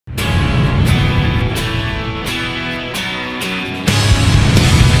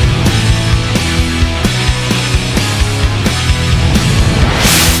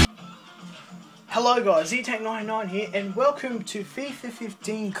Hello guys, ZTech99 here and welcome to FIFA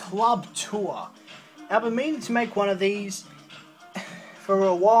 15 Club Tour. I've been meaning to make one of these for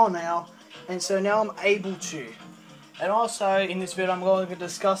a while now, and so now I'm able to. And also in this video I'm going to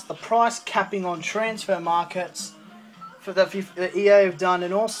discuss the price capping on transfer markets for the EA have done,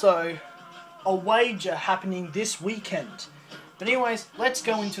 and also a wager happening this weekend. But anyways, let's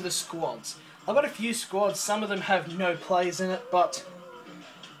go into the squads. I've got a few squads, some of them have no players in it, but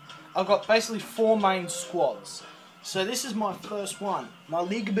I've got basically 4 main squads. So this is my first one, my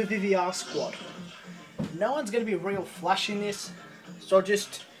Liga BBVR squad. No one's going to be real flash in this, so I'll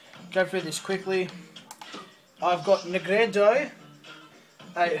just go through this quickly. I've got Negredo,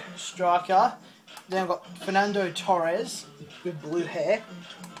 a striker. Then I've got Fernando Torres with blue hair.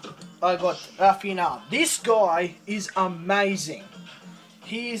 I've got Rafinha. This guy is amazing.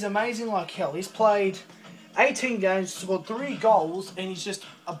 He is amazing like hell. He's played 18 games, scored 3 goals, and he's just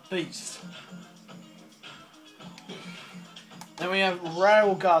a beast. Then we have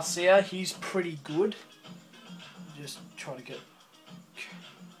Raul Garcia. He's pretty good. Just try to get...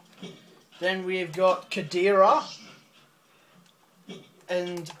 Then we've got Khedira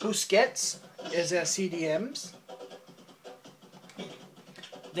and Busquets as our CDMs.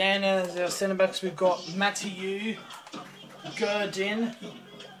 Then as our centre backs we've got Mathieu, Gerdin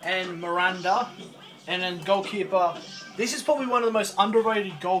and Miranda. And then goalkeeper, this is probably one of the most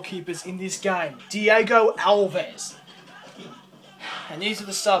underrated goalkeepers in this game, Diego Alves. And these are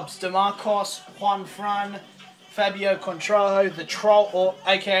the subs: DeMarcos, Juan Fran, Fabio Contrajo, the Troll, or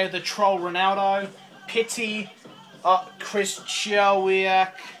aka the Troll Ronaldo, Pitti, Chris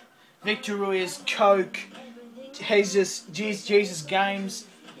Chiawiak, Victor Ruiz, Coke, Jesus Games,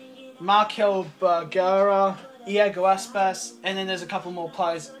 Markel Bergara, Iago Aspas, and then there's a couple more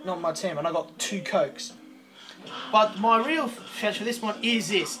players, not my team, and I got 2 Cokes. But my real fetch for this one is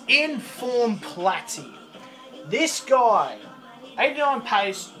this, Inform Platty. This guy, 89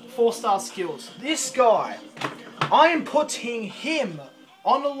 pace, 4-star skills. This guy, I am putting him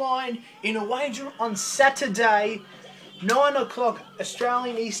on the line in a wager on Saturday, 9 o'clock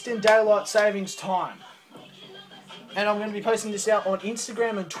Australian Eastern Daylight Savings Time. And I'm going to be posting this out on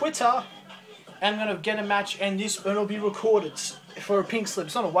Instagram and Twitter. And I'm going to get a match, and it'll be recorded for a pink slip.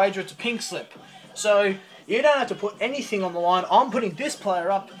 It's not a wager, it's a pink slip. So you don't have to put anything on the line. I'm putting this player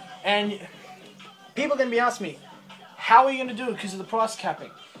up, and people are going to be asking me, how are you going to do it because of the price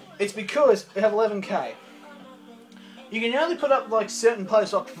capping? It's because we have 11k. You can only put up like certain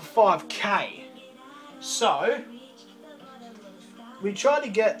players up for 5k. So we try to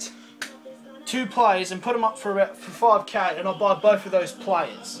get 2 players and put them up for 5k, and I'll buy both of those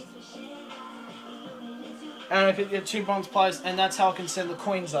players. And I could get 2 bronze players, and that's how I can send the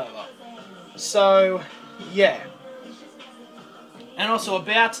coins over. So, yeah. And also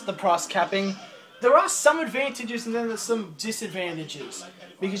about the price capping, there are some advantages and then there's some disadvantages.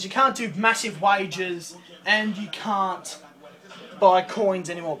 Because you can't do massive wagers, and you can't buy coins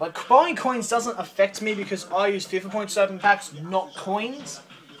anymore. But buying coins doesn't affect me because I use FIFA points to open packs, not coins.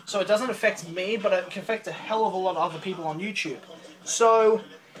 So it doesn't affect me, but it can affect a hell of a lot of other people on YouTube. So,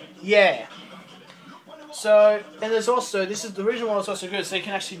 yeah. So, and there's also, this is the reason why it's also good, so you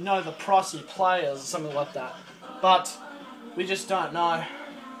can actually know the price of players or something like that. But, we just don't know.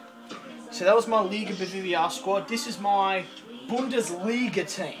 So that was my Liga BBVR squad. This is my Bundesliga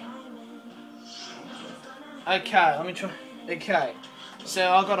team. Okay, let me try. Okay,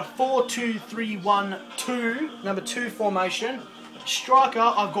 so I've got a 4-2-3-1-2, number 2 formation. Striker,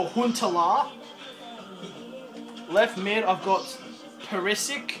 I've got Huntelaar. Left mid, I've got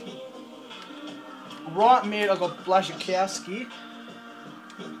Perisic. Right mid, I've got Blazikowski.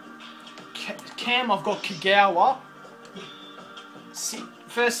 Cam, I've got Kagawa.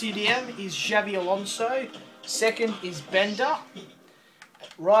 First CDM is Xavi Alonso. Second is Bender.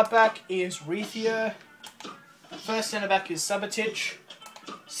 Right back is Rethio. First centre back is Subotic.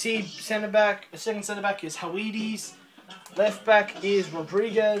 Second centre back is Hawides. Left back is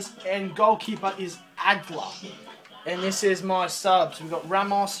Rodriguez. And goalkeeper is Adler. And this is my subs. We've got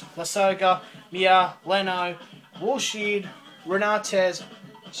Ramos, Lasoga, Mia, Leno, Woolshed, Renates,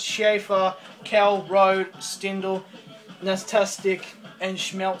 Schaefer, Kel, Rode, Stindl, Nastastic, and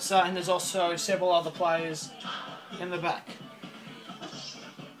Schmelzer. And there's also several other players in the back.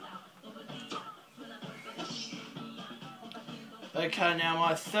 Okay, now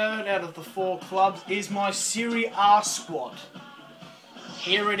my third out of the 4 clubs is my Serie A squad.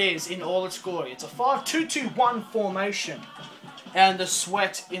 Here it is in all its glory. It's a 5-2-2-1 formation. And the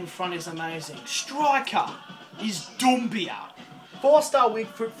sweat in front is amazing. Striker is Dumbia. 4-star weak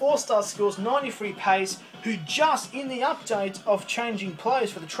foot, 4-star skills, 93 pace, who just in the update of changing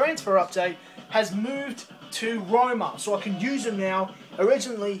players for the transfer update has moved to Roma, so I can use him now.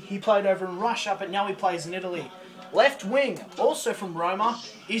 Originally, he played over in Russia, but now he plays in Italy. Left wing, also from Roma,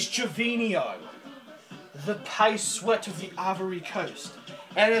 is Gervinho, the pace sweat of the Ivory Coast.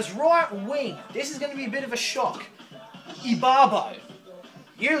 And as right wing, this is going to be a bit of a shock, Ibarbo.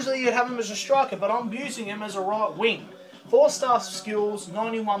 Usually you'd have him as a striker, but I'm using him as a right wing. 4-star skills,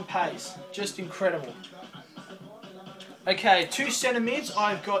 91 pace. Just incredible. Okay, 2 centre mids.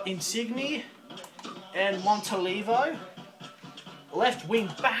 I've got Insigne and Montalivo. Left wing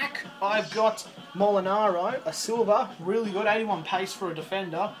back, I've got Molinaro, a silver, really good, 81 pace for a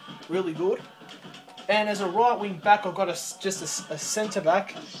defender, really good. And as a right wing back, I've got just a centre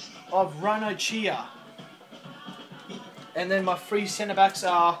back of Ranocchia. And then my 3 centre backs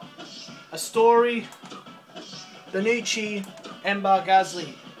are Astori, Bonucci, and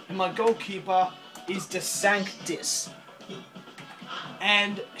Bargazzi. And my goalkeeper is De Sanctis.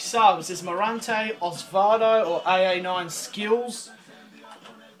 And subs is Morante, Osvaldo, or AA9 Skills,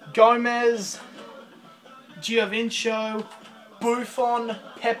 Gomez, Giovinco, Buffon,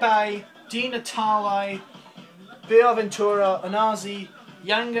 Pepe, Di Natale, Boaventura, Onazi,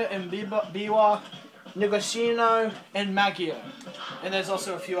 Younger and Biwa, Negocino, and Maggio. And there's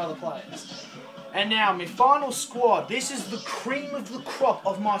also a few other players. And now, my final squad. This is the cream of the crop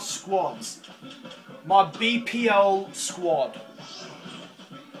of my squads. My BPL squad.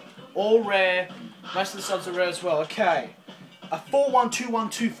 All rare. Most of the subs are rare as well. Okay. A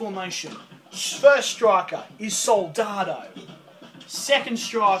 4-1-2-1-2 formation. First striker is Soldado. Second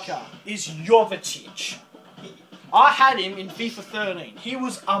striker is Jovetic. I had him in FIFA 13. He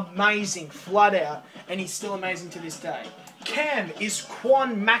was amazing, flat out, and he's still amazing to this day. Cam is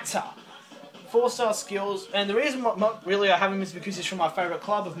Quan Mata. 4-star skills, and the reason really I have him is because he's from my favourite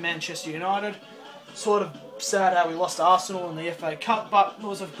club of Manchester United. Sort of sad how we lost to Arsenal in the FA Cup, but it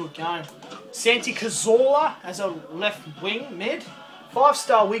was a good game. Santi Cazorla as a left wing mid.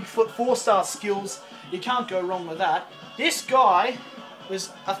 5-star weak foot, 4-star skills. You can't go wrong with that. This guy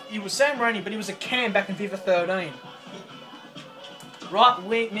he was Sam Rainey, but he was a Cam back in FIFA 13. Right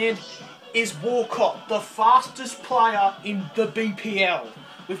wing mid is Walcott, the fastest player in the BPL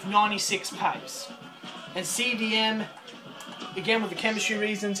with 96 pace. And CDM, again with the chemistry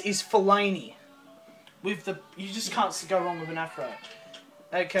reasons, is Fellaini. You just can't go wrong with an afro.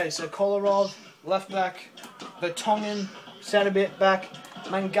 Okay, so Kolarov, left back, Vertonghen, centre back,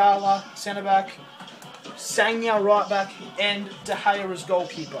 Mangala, centre back, Sanya, right back, and De Gea as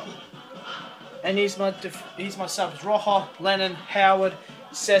goalkeeper. And here's my subs: Roja, Lennon, Howard,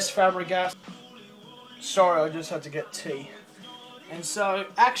 Cesc Fabregas. Sorry, I just had to get tea. And so,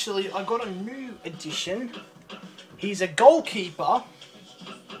 actually, I got a new addition. He's a goalkeeper.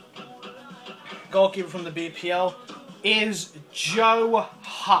 Goalkeeper from the BPL is Joe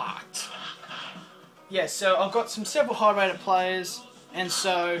Hart. Yeah, so I've got several high-rated players, and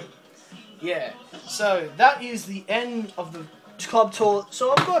so, yeah. So, that is the end of the club tour.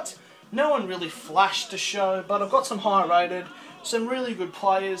 So, I've got no one really flash to show, but I've got some high-rated, some really good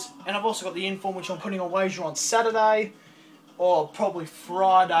players, and I've also got the inform, which I'm putting a wager on Saturday, or probably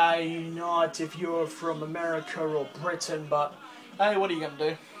Friday night if you're from America or Britain, but hey, what are you going to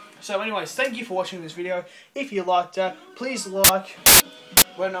do? So anyways, thank you for watching this video. If you liked it, please please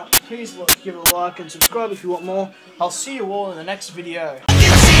give it a like and subscribe if you want more. I'll see you all in the next video.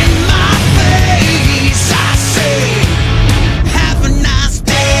 It's in my face, I say.